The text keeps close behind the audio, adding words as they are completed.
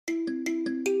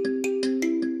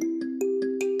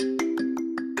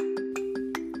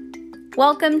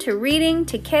Welcome to Reading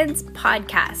to Kids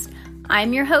podcast.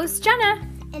 I'm your host, Jenna.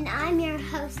 And I'm your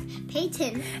host,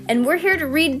 Peyton. And we're here to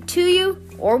read to you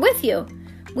or with you.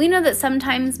 We know that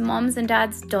sometimes moms and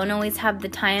dads don't always have the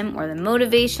time or the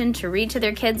motivation to read to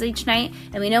their kids each night,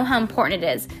 and we know how important it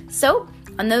is. So,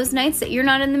 on those nights that you're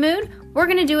not in the mood, we're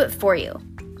going to do it for you.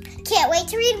 Can't wait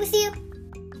to read with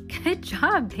you. Good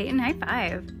job, Peyton. High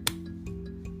five.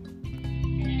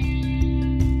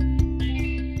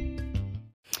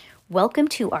 Welcome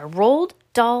to our Roald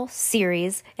Dahl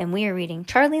series, and we are reading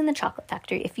Charlie and the Chocolate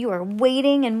Factory. If you are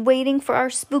waiting for our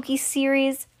spooky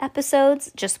series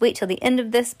episodes, just wait till the end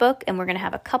of this book, and we're going to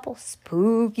have a couple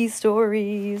spooky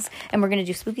stories. And we're going to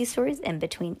do spooky stories in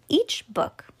between each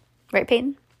book. Right,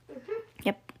 Peyton? Mm-hmm.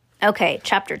 Yep. Okay,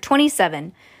 chapter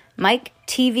 27. Mike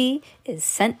TV is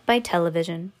sent by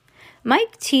television.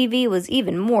 Mike TV was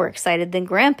even more excited than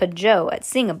Grandpa Joe at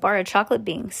seeing a bar of chocolate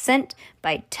being sent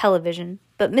by television.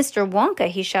 But Mr. Wonka,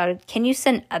 he shouted, can you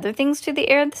send other things to the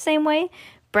air the same way?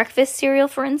 Breakfast cereal,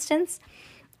 for instance?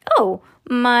 Oh,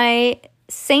 my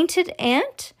sainted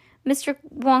aunt? Mr.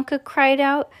 Wonka cried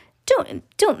out.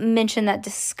 Don't mention that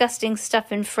disgusting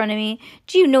stuff in front of me.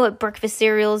 Do you know what breakfast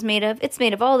cereal is made of? It's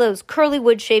made of all those curly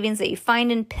wood shavings that you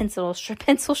find in pencil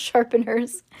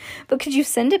sharpeners. But could you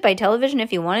send it by television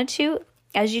if you wanted to,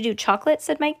 as you do chocolate,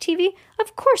 said Mike TV.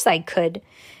 Of course I could.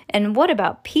 And what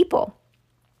about people?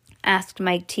 Asked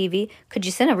Mike TV. Could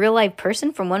you send a real live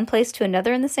person from one place to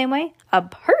another in the same way? A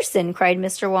person, cried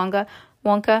Mr.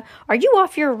 Wonka. Are you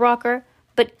off your rocker?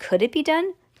 But could it be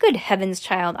done? Good heavens,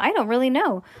 child, I don't really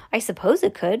know. I suppose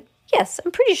it could. Yes,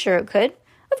 I'm pretty sure it could.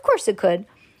 Of course it could.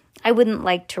 I wouldn't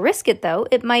like to risk it, though.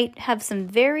 It might have some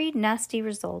very nasty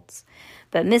results.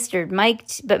 But Mike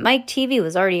TV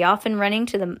was already off and running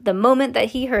to the moment that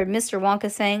he heard Mr. Wonka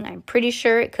saying, I'm pretty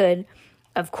sure it could.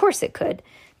 Of course it could.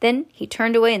 Then he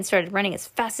turned away and started running as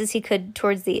fast as he could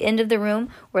towards the end of the room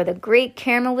where the great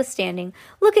caramel was standing.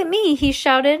 Look at me, he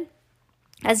shouted.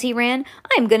 As he ran,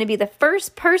 I'm going to be the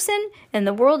first person in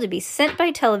the world to be sent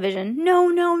by television. No,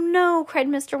 no, no, cried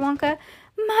Mr. Wonka.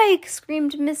 Mike,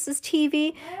 screamed Mrs.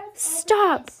 TV.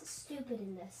 Stop. Stupid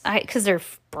in this. Because they're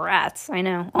brats, I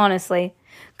know, honestly.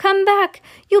 Come back.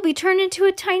 You'll be turned into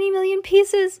a tiny million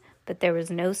pieces. But there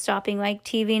was no stopping Mike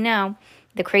TV now.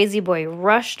 The crazy boy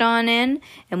rushed on in,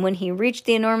 and when he reached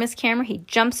the enormous camera, he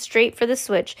jumped straight for the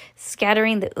switch,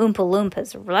 scattering the Oompa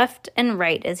Loompas left and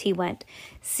right as he went.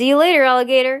 See you later,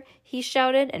 alligator, he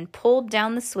shouted, and pulled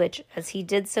down the switch. As he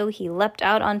did so, he leapt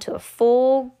out onto a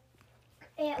full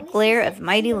glare of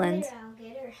mighty lens.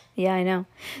 Yeah, I know.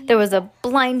 There was a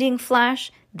blinding flash.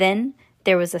 Then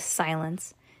there was a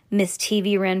silence. Miss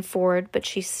TV ran forward, but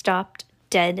she stopped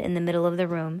dead in the middle of the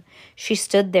room. She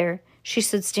stood there. She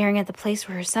stood staring at the place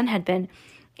where her son had been,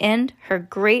 and her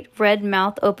great red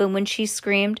mouth opened when she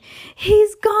screamed,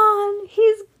 He's gone!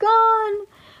 He's gone!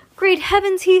 Great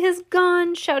heavens, he has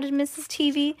gone, shouted Mrs.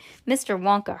 TV. Mr.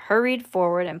 Wonka hurried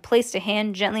forward and placed a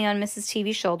hand gently on Mrs.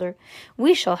 TV's shoulder.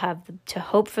 We shall have to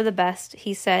hope for the best,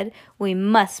 he said. We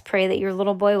must pray that your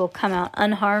little boy will come out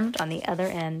unharmed on the other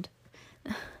end.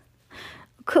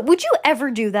 Would you ever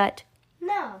do that?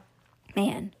 No.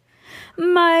 Man.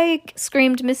 Mike,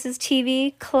 screamed Mrs.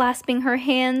 TV, clasping her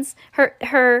hands,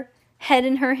 her head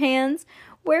in her hands.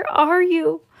 Where are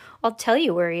you? I'll tell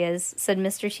you where he is, said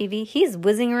Mr. TV. He's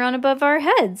whizzing around above our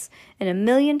heads in a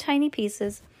million tiny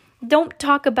pieces. Don't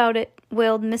talk about it,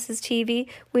 wailed Mrs. TV.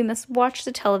 We must watch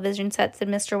the television set, said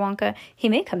Mr. Wonka. He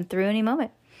may come through any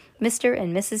moment. Mr.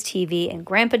 and Mrs. TV and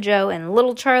Grandpa Joe and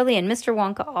little Charlie and Mr.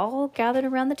 Wonka all gathered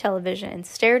around the television and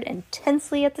stared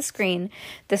intensely at the screen.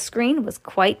 The screen was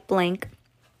quite blank.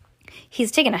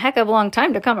 He's taken a heck of a long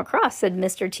time to come across, said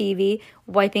Mr. TV,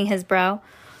 wiping his brow.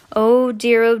 Oh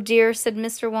dear, said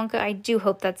Mr. Wonka. I do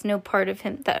hope that no part of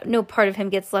him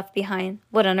gets left behind.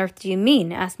 What on earth do you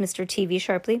mean? Asked Mr. TV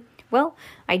sharply. Well,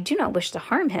 I do not wish to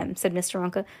harm him, said Mr.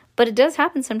 Wonka, but it does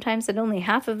happen sometimes that only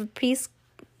half of a piece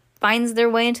finds their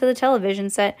way into the television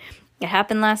set. It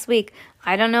happened last week.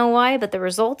 I don't know why, but the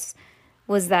results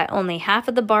was that only half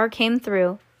of the bar came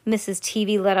through. Mrs.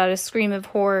 TV let out a scream of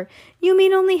horror. You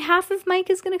mean only half of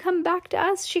Mike is going to come back to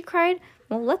us? She cried.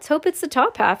 Well, let's hope it's the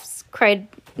top half, said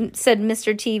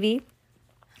Mr. TV.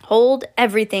 Hold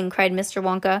everything, cried Mr.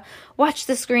 Wonka. Watch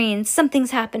the screen.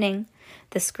 Something's happening.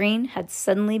 The screen had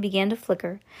suddenly began to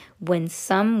flicker. When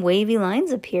some wavy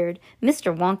lines appeared,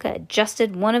 Mr. Wonka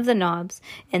adjusted one of the knobs,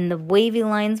 and the wavy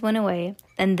lines went away.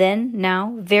 And then,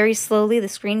 now, very slowly, the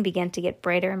screen began to get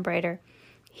brighter and brighter.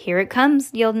 Here it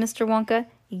comes, yelled Mr. Wonka.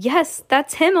 Yes,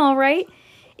 that's him, all right.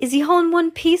 Is he all in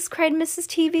one piece? Cried Mrs.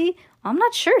 TV. I'm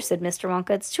not sure, said Mr.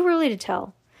 Wonka. It's too early to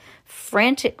tell.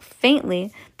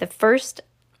 Faintly, the first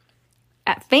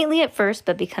Faintly at first,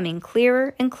 but becoming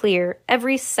clearer and clearer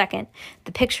every second,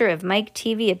 the picture of Mike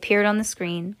TV appeared on the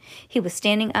screen. He was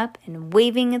standing up and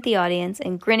waving at the audience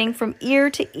and grinning from ear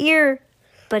to ear.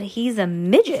 "But he's a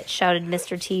midget," shouted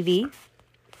Mr. TV.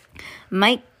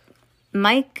 Mike,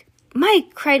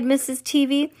 cried Mrs.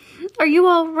 TV. "Are you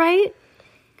all right?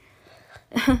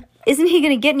 Isn't he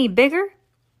going to get any bigger?"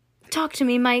 "Talk to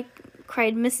me, Mike,"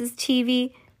 cried Mrs.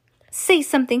 TV. "Say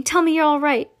something. Tell me you're all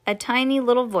right." A tiny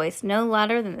little voice, no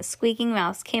louder than the squeaking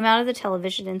mouse, came out of the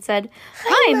television and said,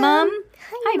 "Hi, Mom.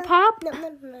 Hi, Mom. Pop."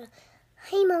 No.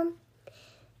 Hi, Mom.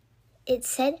 It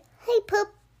said, "Hi,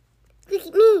 Pop. Look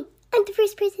at me. I'm the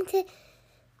first person to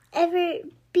ever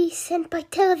be sent by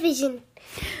television."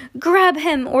 "Grab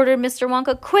him," ordered Mr.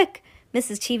 Wonka. "Quick!"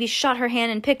 Mrs. TV shot her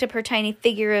hand and picked up her tiny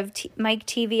figure of Mike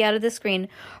TV out of the screen.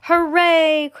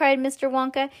 "Hooray!" cried Mr.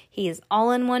 Wonka. "He is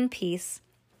all in one piece.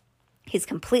 He's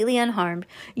completely unharmed."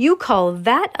 "You call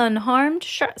that unharmed?"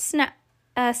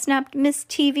 snapped Miss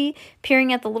TV,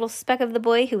 peering at the little speck of the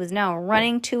boy who was now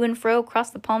running to and fro across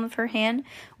the palm of her hand,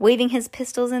 waving his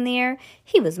pistols in the air.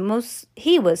 He was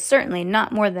certainly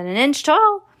not more than an inch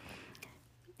tall.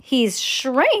 He's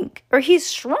shrunk,"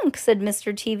 said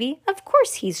Mr. TV. "Of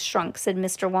course he's shrunk," said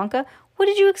Mr. Wonka. "What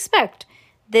did you expect?"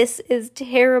 "This is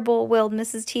terrible," wailed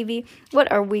Mrs. TV.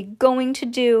 "What are we going to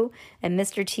do?" And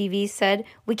Mr. TV said,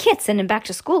 "We can't send him back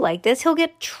to school like this. He'll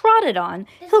get trotted on.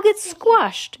 He'll get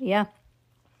squashed." "Yeah.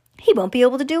 He won't be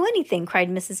able to do anything," cried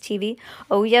Mrs. TV.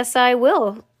 "Oh, yes, I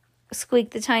will,"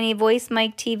 squeaked the tiny voice,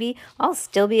 Mike TV. "I'll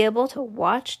still be able to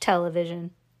watch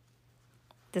television."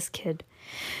 This kid.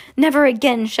 "Never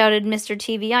again," shouted Mr.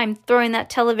 TV. "I'm throwing that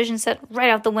television set right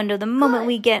out the window the moment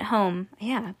we get home.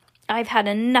 Yeah, I've had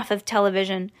enough of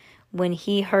television." When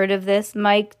he heard of this,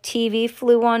 Mike TV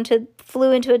flew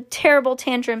into a terrible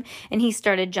tantrum, and he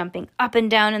started jumping up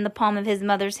and down in the palm of his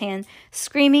mother's hand,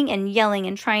 screaming and yelling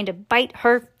and trying to bite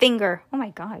her finger. Oh my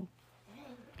God.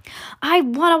 "I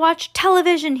want to watch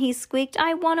television," he squeaked.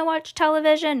 "I want to watch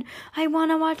television. I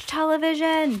want to watch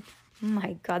television." Oh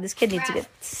my God, this kid needs to get...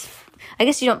 I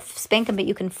guess you don't spank him, but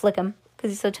you can flick him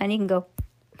because he's so tiny. You can go,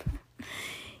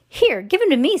 "Here, give him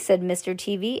to me," said Mr.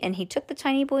 TV, and he took the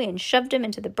tiny boy and shoved him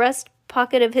into the breast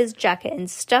pocket of his jacket and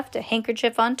stuffed a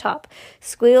handkerchief on top.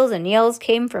 Squeals and yells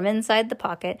came from inside the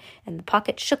pocket, and the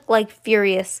pocket shook like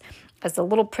furious as the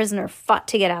little prisoner fought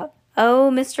to get out. "Oh,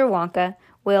 Mr. Wonka,"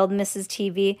 wailed Mrs.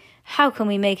 TV, "how can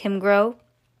we make him grow?"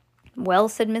 "Well,"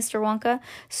 said Mr. Wonka,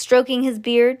 stroking his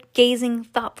beard, gazing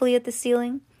thoughtfully at the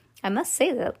ceiling, "I must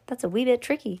say, though, that's a wee bit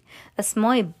tricky.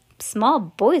 Small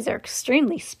boys are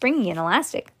extremely springy and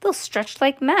elastic. They'll stretch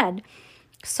like mad.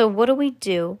 So what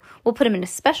do? We'll put him in a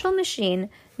special machine.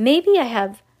 Maybe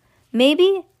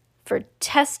for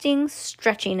testing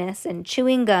stretchiness and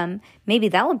chewing gum. Maybe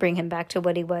that will bring him back to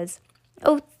what he was."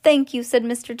 "Oh, thank you," said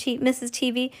Mrs.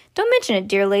 TV. "Don't mention it,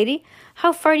 dear lady.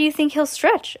 How far do you think he'll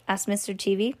stretch?" asked Mr.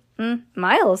 TV.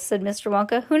 "Miles," said Mr.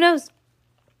 Wonka. "Who knows?"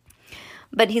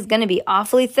 "But he's going to be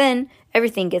awfully thin.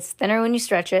 Everything gets thinner when you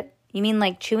stretch it." "You mean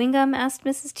like chewing gum?" asked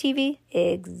Mrs. TV.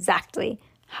 "Exactly."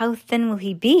 "How thin will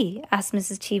he be?" asked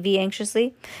Mrs. TV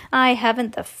anxiously. "I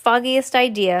haven't the foggiest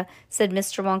idea," said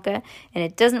Mr. Wonka. "And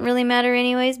it doesn't really matter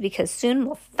anyways, because soon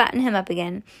we'll fatten him up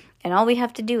again. And all we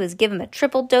have to do is give him a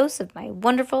triple dose of my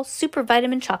wonderful Super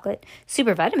Vitamin Chocolate.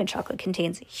 Super Vitamin Chocolate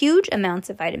contains huge amounts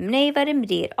of vitamin A, vitamin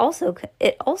D. It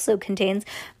also contains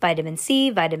vitamin C,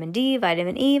 vitamin D,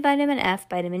 vitamin E, vitamin F,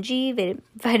 vitamin G,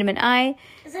 vitamin I,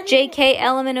 J, K,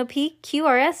 L, M, N, O, P, Q,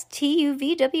 R, S, T, U,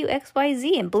 V, W, X, Y,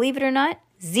 Z, and believe it or not,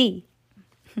 Z.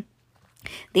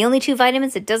 The only two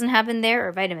vitamins it doesn't have in there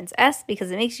are vitamins S,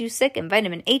 because it makes you sick, and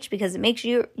vitamin H, because it makes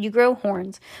you grow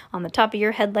horns on the top of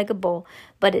your head like a bull.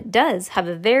 But it does have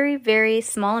a very, very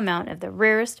small amount of the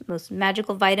rarest, most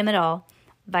magical vitamin of all,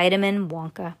 vitamin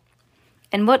Wonka."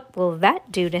 "And what will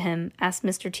that do to him?" asked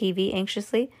Mr. TV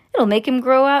anxiously. "It'll make him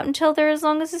grow out until they're as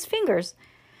long as his fingers."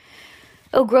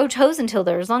 "Oh, grow toes until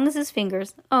they're as long as his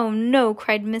fingers." "Oh, no,"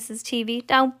 cried Mrs. TV.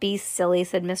 "Don't be silly,"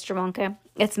 said Mr. Wonka.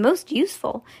 "It's most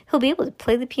useful. He'll be able to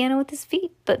play the piano with his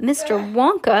feet." "But Mr.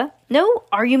 Wonka—" "No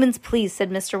arguments, please," said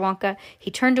Mr. Wonka. He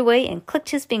turned away and clicked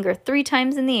his finger 3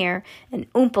 times in the air,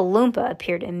 and Oompa Loompa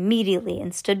appeared immediately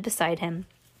and stood beside him.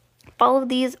 "Follow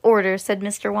these orders," said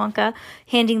Mr. Wonka,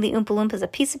 handing the Oompa Loompas a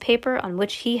piece of paper on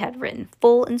which he had written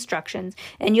full instructions,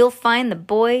 "and you'll find the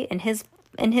boy in his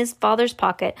father's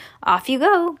pocket. Off you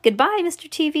go. Goodbye, Mr.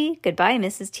 TV. Goodbye,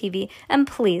 Mrs. TV. And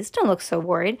please, don't look so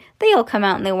worried. They all come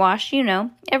out in the wash, you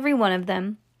know, every one of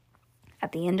them."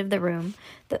 At the end of the room,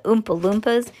 the Oompa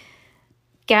Loompas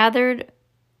gathered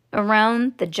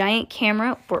around the giant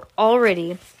camera were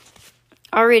already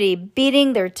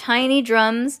beating their tiny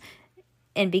drums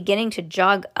and beginning to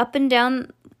jog up and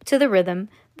down to the rhythm.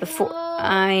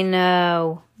 I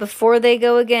know. Before they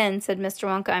go again, said Mr.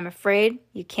 Wonka, I'm afraid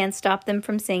you can't stop them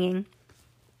from singing.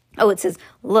 Oh, it says,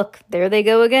 look, there they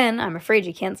go again. I'm afraid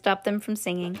you can't stop them from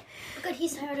singing. Good,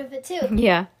 he's tired of it too.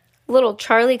 Yeah. Little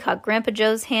Charlie caught Grandpa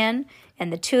Joe's hand,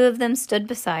 and the two of them stood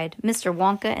beside Mr.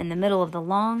 Wonka in the middle of the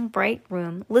long, bright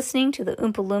room, listening to the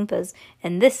Oompa Loompas,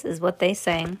 and this is what they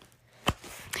sang.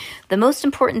 The most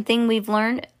important thing we've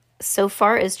learned so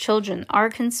far as children are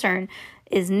concerned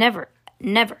is never,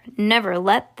 never, never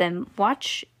let them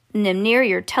watch near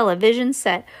your television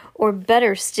set, or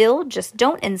better still, just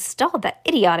don't install that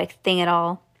idiotic thing at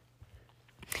all.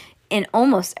 In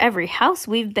almost every house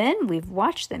we've been, we've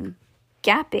watched them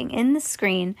gaping in the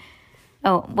screen.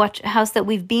 House that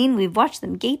we've been, we've watched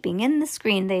them gaping in the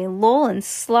screen. They loll and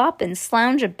slop and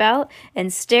slouch about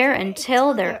and stare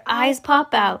until their eyes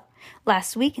pop out.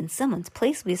 Last week in someone's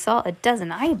place, we saw a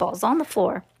dozen eyeballs on the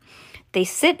floor. They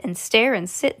sit and stare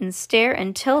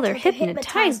until they're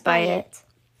hypnotized by it.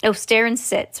 Oh, stare and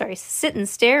sit. Sorry, sit and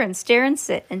stare and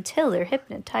sit until they're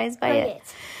hypnotized by it.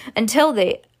 Until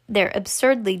they're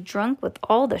absurdly drunk with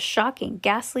all the shocking,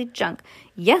 ghastly junk.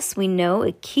 Yes, we know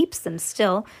it keeps them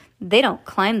still. They don't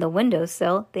climb the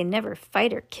windowsill. They never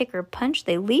fight or kick or punch.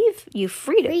 They leave you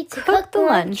free to cook the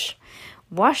lunch.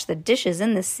 Wash the dishes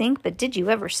in the sink. But did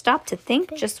you ever stop to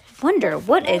think? Just wonder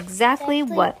what exactly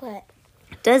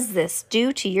does this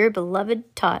do to your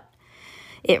beloved tot?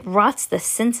 It rots the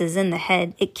senses in the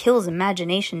head. It kills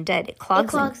imagination dead. It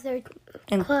clogs clutters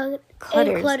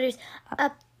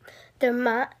up the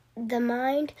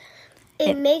mind.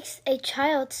 It makes a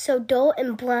child so dull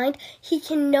and blind he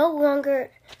can no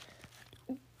longer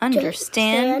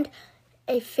understand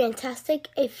a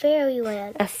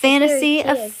fairyland. A fantasy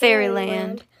of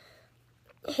fairyland.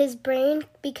 His brain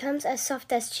becomes as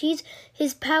soft as cheese.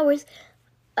 His powers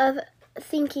of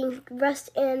thinking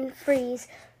rust and freeze.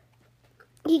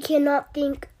 He cannot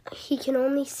think, he can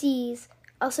only seize.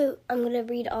 Also, I'm going to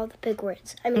read all the big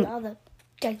words. All the...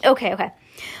 Okay.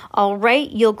 All right,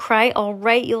 you'll cry. All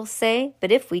right, you'll say.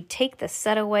 But if we take the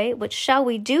set away, what shall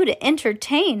we do to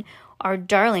entertain our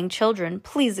darling children?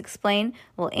 Please explain.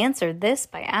 We'll answer this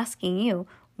by asking you,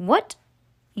 what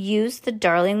used the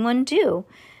darling one do?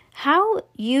 How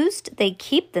used they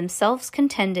keep themselves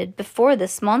contented before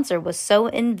this monster was so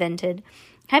invented?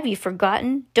 Have you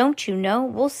forgotten? Don't you know?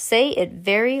 We'll say it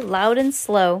very loud and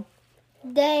slow.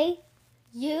 They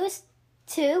used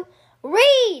to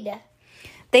read.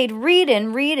 They'd read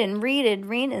and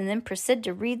then proceed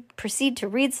to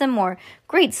read some more.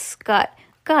 Great Scott,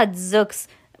 God zooks,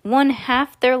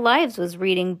 1/2 their lives was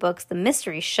reading books. The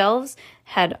mystery shelves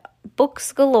had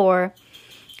books galore.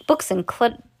 Books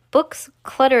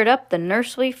cluttered up the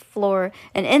nursery floor,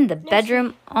 and in the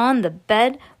bedroom, on the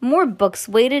bed, more books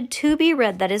waited to be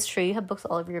read. That is true. You have books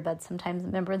all over your bed sometimes.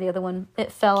 Remember the other one?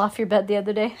 It fell off your bed the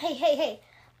other day. Hey.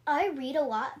 I read a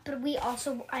lot, but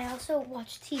I also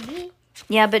watch TV.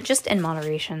 Yeah, but just in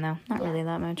moderation, though. Not really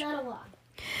that much. Not a lot.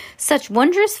 Such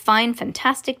wondrous, fine,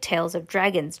 fantastic tales of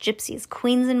dragons, gypsies,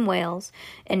 queens, and whales,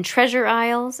 and treasure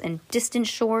isles and distant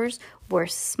shores, where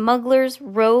smugglers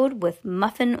rowed with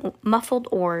muffled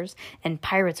oars, and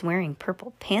pirates wearing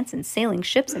purple pants, and sailing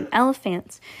ships and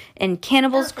elephants, and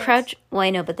cannibals crouch. Well, I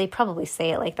know, but they probably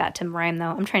say it like that to rhyme, though.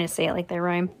 I'm trying to say it like they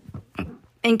rhyme.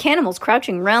 And cannibals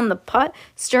crouching round the pot,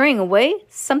 stirring away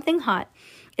something hot.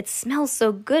 It smells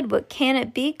so good, what can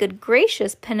it be? Good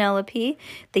gracious, Penelope.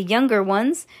 The younger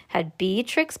ones had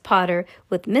Beatrix Potter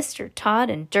with Mr. Todd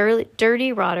and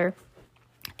Dirty Rotter,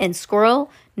 and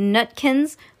Squirrel,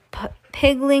 Nutkins,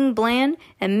 Pigling Bland,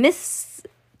 and Miss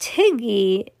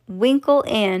Tiggy Winkle,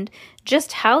 and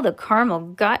just how the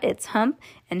caramel got its hump,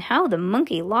 and how the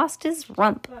monkey lost his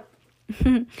rump.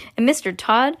 And Mr.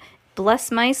 Todd,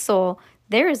 bless my soul,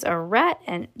 there's a rat,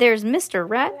 and there's Mr.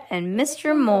 Rat and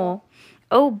Mr. Mole.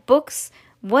 Oh, books,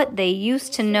 what they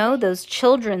used to know, those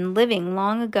children living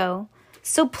long ago.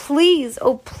 So please,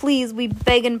 oh please, we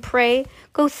beg and pray,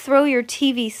 go throw your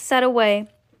TV set away.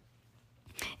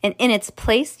 And in its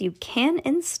place, you can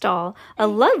install a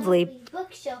lovely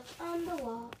bookshelf on the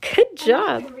wall. Good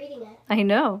job. I'm reading it. I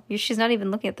know. She's not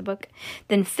even looking at the book.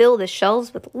 Then fill the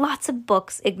shelves with lots of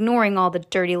books, ignoring all the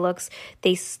dirty looks,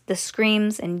 the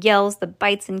screams and yells, the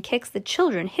bites and kicks, the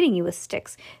children hitting you with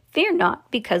sticks. Fear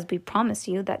not, because we promise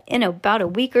you that in about a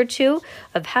week or two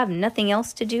of have nothing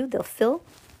else to do,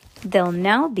 they'll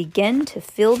now begin to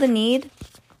feel the need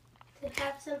to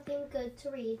have something good to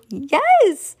read.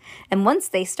 Yes! And once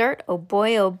they start, oh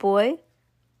boy,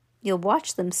 you'll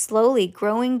watch them slowly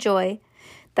growing joy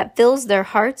that fills their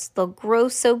hearts. They'll grow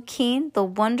so keen, they'll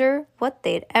wonder what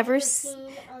they'd ever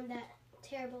seen on that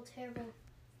terrible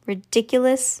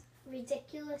ridiculous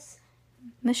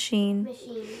machine.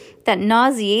 That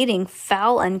nauseating,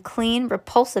 foul, unclean,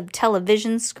 repulsive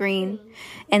television screen.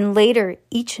 And later,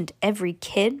 each and every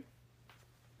kid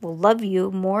will love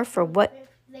you more for what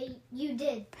you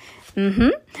did.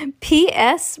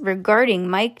 P.S. regarding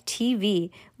Mike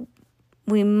TV,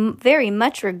 we very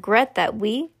much regret that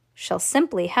we shall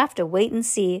simply have to wait and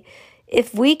see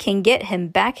if we can get him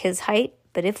back his height,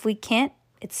 but if we can't,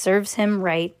 it serves him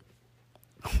right.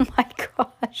 Oh my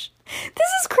gosh. This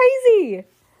is crazy.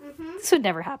 This would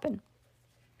never happen.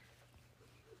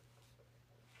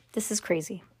 This is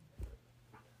crazy.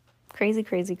 Crazy,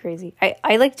 crazy, crazy.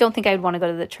 I don't think I'd want to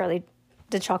go to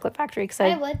the chocolate factory because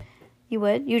I would. You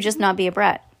would? You just not be a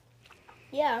brat.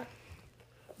 Yeah.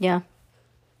 Yeah.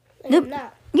 I'm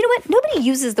not. You know what? Nobody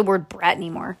uses the word brat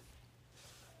anymore.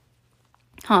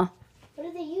 Huh.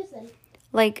 What do they use then?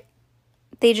 Like,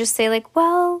 they just say like,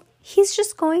 well, he's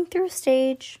just going through a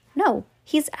stage. No,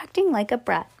 he's acting like a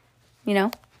brat. You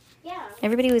know? Yeah.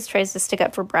 Everybody always tries to stick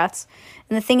up for brats.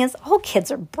 And the thing is, all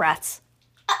kids are brats.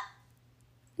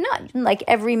 Not like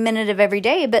every minute of every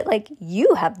day, but like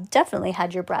you have definitely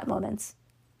had your brat moments.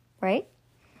 Right?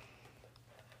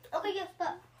 Okay, yes,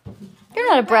 but You're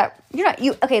not a brat.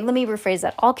 Okay, let me rephrase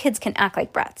that. All kids can act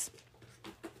like brats.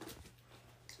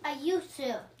 I used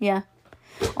to. Yeah.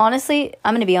 Honestly,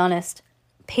 I'm going to be honest.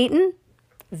 Peyton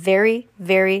very,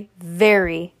 very,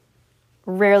 very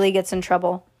rarely gets in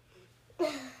trouble.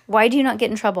 Why do you not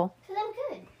get in trouble? Because I'm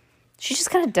good. She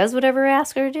just kind of does whatever I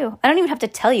ask her to do. I don't even have to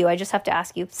tell you. I just have to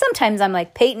ask you. Sometimes I'm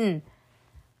like, Peyton,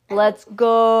 let's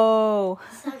go.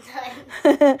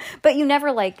 Sometimes. But you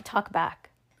never like talk back.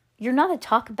 You're not a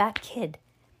talk back kid.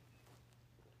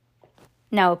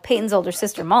 Now, Peyton's older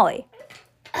sister, Molly.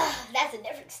 That's a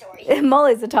different story.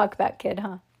 Molly's a talk back kid,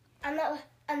 huh? I'm not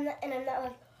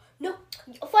like, no,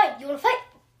 fight. You want to fight?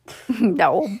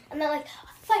 No. I'm not like,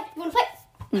 fight. You want to fight?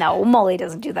 No, Molly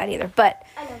doesn't do that either. But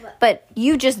I know, but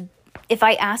you just, if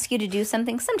I ask you to do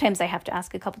something, sometimes I have to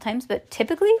ask a couple times, but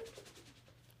typically,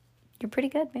 you're pretty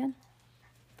good, man.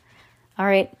 All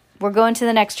right, we're going to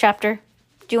the next chapter.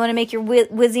 Do you want to make your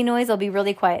whizzy noise? I'll be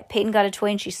really quiet. Peyton got a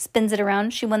toy and she spins it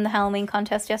around. She won the Halloween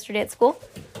contest yesterday at school.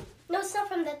 No, it's not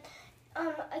from that.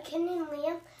 A kid named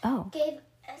Liam gave,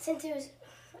 since it was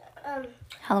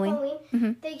Halloween.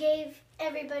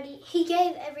 he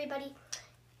gave everybody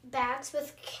bags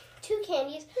with 2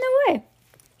 candies, No way.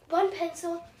 1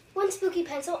 pencil, 1 spooky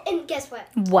pencil, and guess what?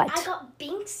 What? I got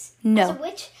Binks No. as a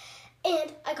witch,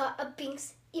 and I got a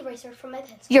Binks eraser for my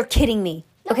pencil. You're kidding me.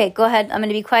 No. Okay, go ahead. I'm going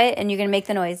to be quiet and you're going to make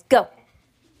the noise. Go.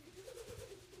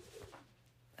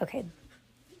 Okay.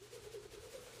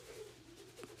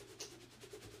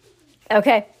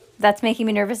 Okay. That's making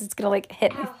me nervous. It's going to like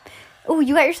hit me. Ow. Oh,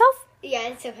 you got yourself? Yeah,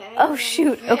 it's okay. Oh,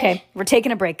 shoot. Okay. We're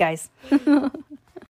taking a break, guys.